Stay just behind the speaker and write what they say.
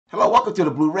Hello, welcome to the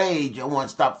Bluerage, a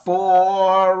one-stop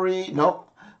for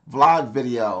vlog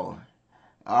video.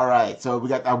 All right, so we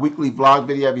got our weekly vlog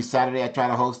video every Saturday. I try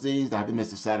to host these. I haven't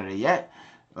missed a Saturday yet.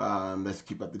 Let's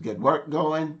keep up the good work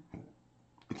going.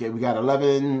 Okay, we got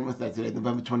 11. What's that today?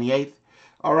 November 28th.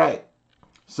 All right.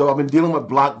 So I've been dealing with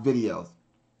blocked videos.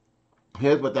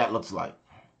 Here's what that looks like.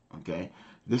 Okay,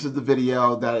 this is the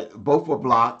video that both were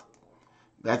blocked.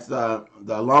 That's the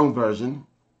long version.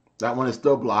 That one is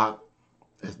still blocked.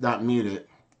 It's not muted.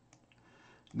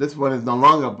 This one is no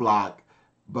longer blocked,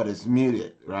 but it's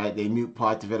muted, right? They mute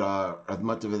parts of it or as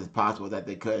much of it as possible that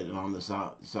they could along the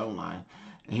song line.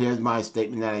 And here's my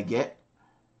statement that I get.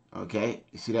 Okay,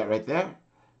 you see that right there?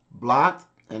 Blocked,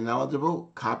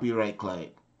 ineligible, copyright claim.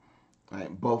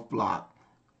 Right, both blocked.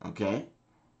 Okay,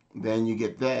 then you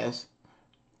get this.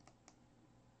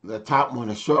 The top one,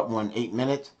 the short one, 8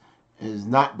 minutes, is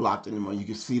not blocked anymore. You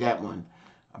can see that one.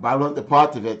 But I learned the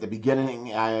part of it. The beginning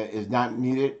is not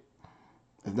muted.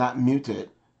 It's not muted,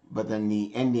 but then the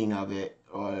ending of it,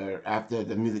 or after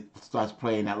the music starts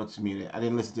playing, that looks muted. I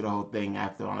didn't listen to the whole thing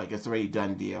after. I'm like, it's already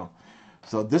done deal.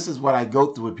 So this is what I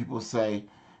go through when people say,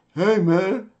 "Hey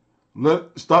man,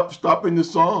 stop stopping the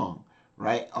song."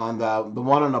 Right, on the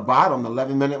one on the bottom, the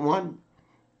 11-minute one,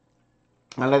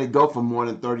 I let it go for more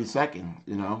than 30 seconds.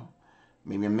 You know,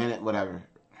 maybe a minute, whatever,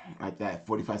 like that,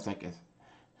 45 seconds.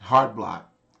 Hard block.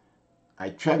 I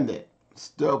trimmed it,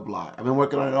 still blocked. I've been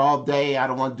working on it all day. I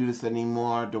don't want to do this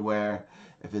anymore to where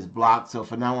if it's blocked. So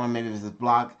for now on, maybe if it's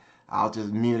blocked, I'll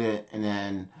just mute it, and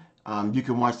then you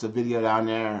can watch the video down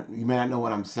there. You may not know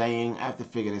what I'm saying. I have to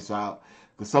figure this out.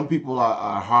 Because some people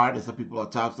are hard and some people are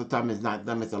tough. Sometimes it's not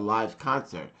them, it's a live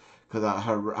concert. Because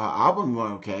her album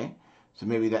went okay. So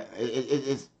maybe that,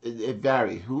 it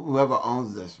varies. Whoever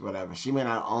owns this, whatever. She may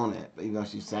not own it, but even though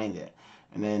she sang it.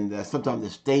 And then sometimes the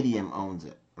stadium owns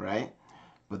it, right?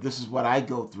 But this is what I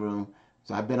go through.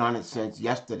 So I've been on it since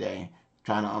yesterday,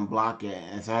 trying to unblock it.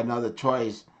 And so I had another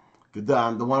choice. The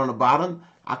one on the bottom,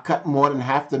 I cut more than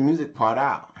half the music part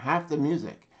out. Half the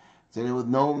music. So there was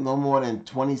no more than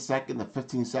 20 seconds or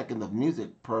 15 seconds of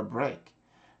music per break.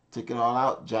 Took it all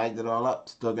out, jagged it all up,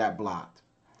 still got blocked.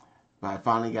 But I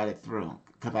finally got it through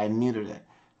because I muted it.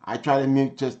 I tried to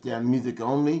mute just the music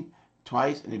only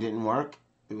twice and it didn't work.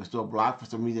 It was still blocked for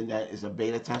some reason. That is a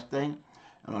beta test thing.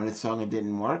 And on this song, it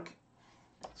didn't work.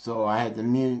 So I had to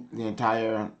mute the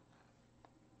entire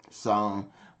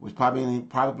song, which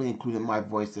probably included my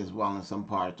voice as well in some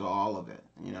parts or all of it.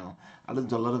 You know, I listened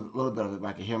to a little bit of it, but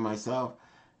I could hear myself.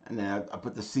 And then I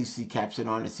put the CC caption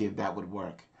on to see if that would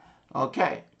work.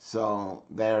 Okay, so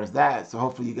there's that. So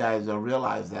hopefully you guys will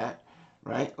realize that,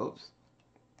 right? Oops.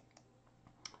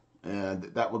 And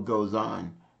that what goes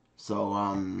on. So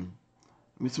let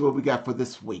me see what we got for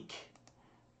this week.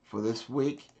 For this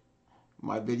week,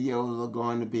 my videos are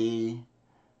going to be,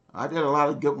 I did a lot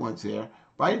of good ones here,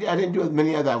 but I didn't do as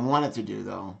many as I wanted to do,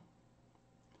 though.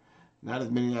 Not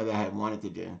as many as I had wanted to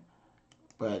do.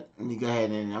 But let me go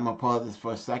ahead and I'm going to pause this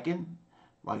for a second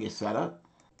while I get set up.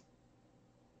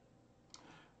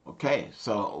 Okay,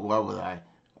 so where was I?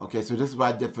 Okay, so this is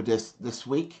what I did for this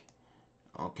week.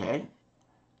 Okay,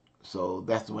 so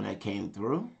that's the one that came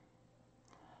through,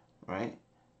 right?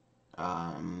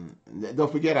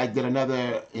 Don't forget I did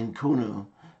another Ankudinova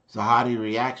Sahadi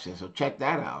reaction, so check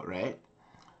that out, right?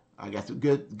 I got some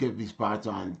good response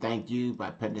on Thank You by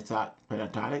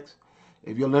Pentatonics.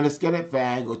 If you're a Leonard Skinner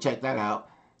fan, go check that out.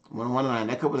 119,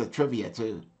 that comes with a trivia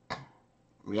too.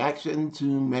 Reaction to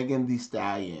Megan Thee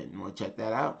Stallion. You want to check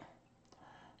that out?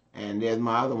 And there's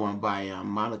my other one by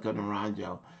Monica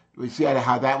Naranjo. We see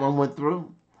how that one went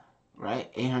through,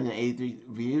 right? 883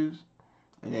 views.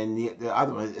 And then the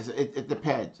other one, it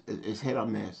depends. It's hit or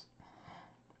miss.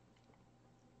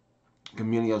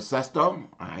 Camilo Sesto,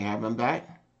 I have him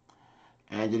back.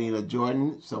 Angelina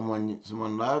Jordan, someone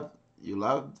loved, you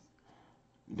loved.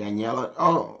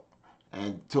 Daniela,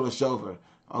 and Tula Shover.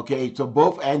 Okay, so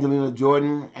both Angelina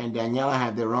Jordan and Daniela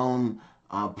have their own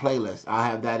playlist. I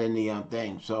have that in the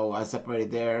thing. So I separated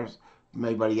theirs from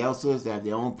everybody else's. They have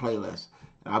their own playlist.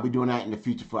 And I'll be doing that in the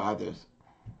future for others.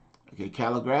 Okay,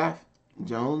 Calligraph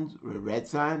Jones with Red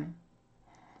Sign.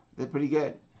 They're pretty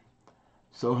good.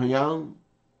 So Hyung,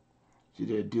 she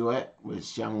did a duet with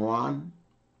Shangwan.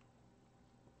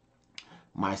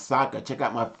 My soccer, check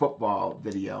out my football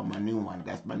video, my new one.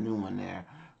 That's my new one there.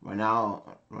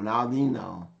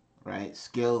 Ronaldinho, right?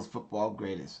 Skills football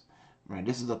greatest. Right,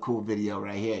 this is a cool video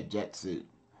right here, Jet Suit.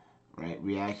 Right,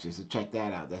 reaction. So check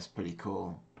that out. That's pretty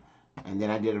cool. And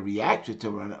then I did a reaction to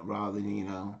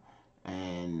Ronaldinho.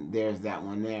 And there's that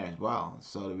one there as well.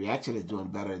 So the reaction is doing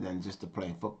better than just the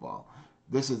playing football.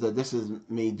 This is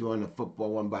me doing the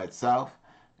football one by itself,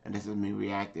 and this is me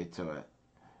reacted to it,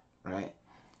 right?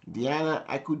 Diana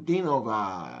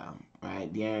Ankudinova,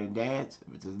 right? Diana Dance,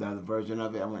 which is another version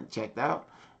of it I went and checked out.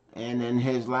 And then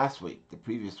his last week, the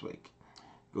previous week.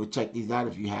 Go check these out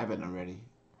if you haven't already.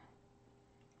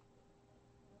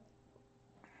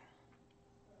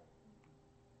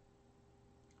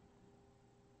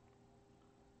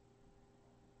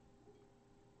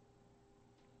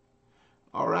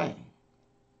 All right.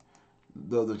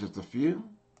 Those are just a few.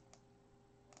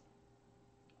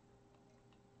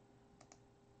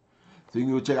 So you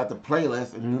can go check out the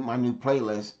playlist, and my new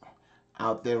playlist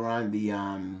out there on the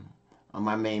on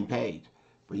my main page.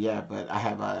 But yeah, I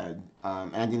have a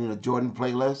Angelina Jordan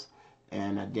playlist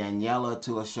and a Daniela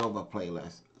Tulashova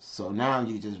playlist. So now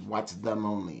you just watch them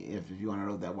only. If you want to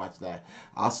know that, watch that.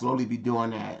 I'll slowly be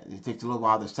doing that. It takes a little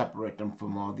while to separate them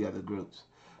from all the other groups.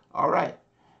 All right.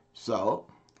 So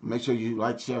make sure you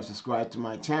like, share, and subscribe to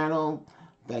my channel.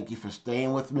 Thank you for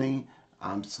staying with me.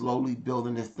 I'm slowly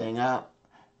building this thing up.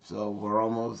 So we're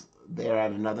almost there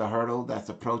at another hurdle that's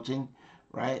approaching,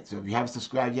 right? So if you haven't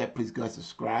subscribed yet, please go and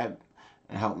subscribe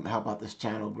and help out this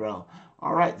channel grow.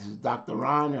 All right, this is Dr.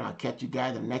 Ron, and I'll catch you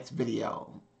guys in the next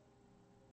video.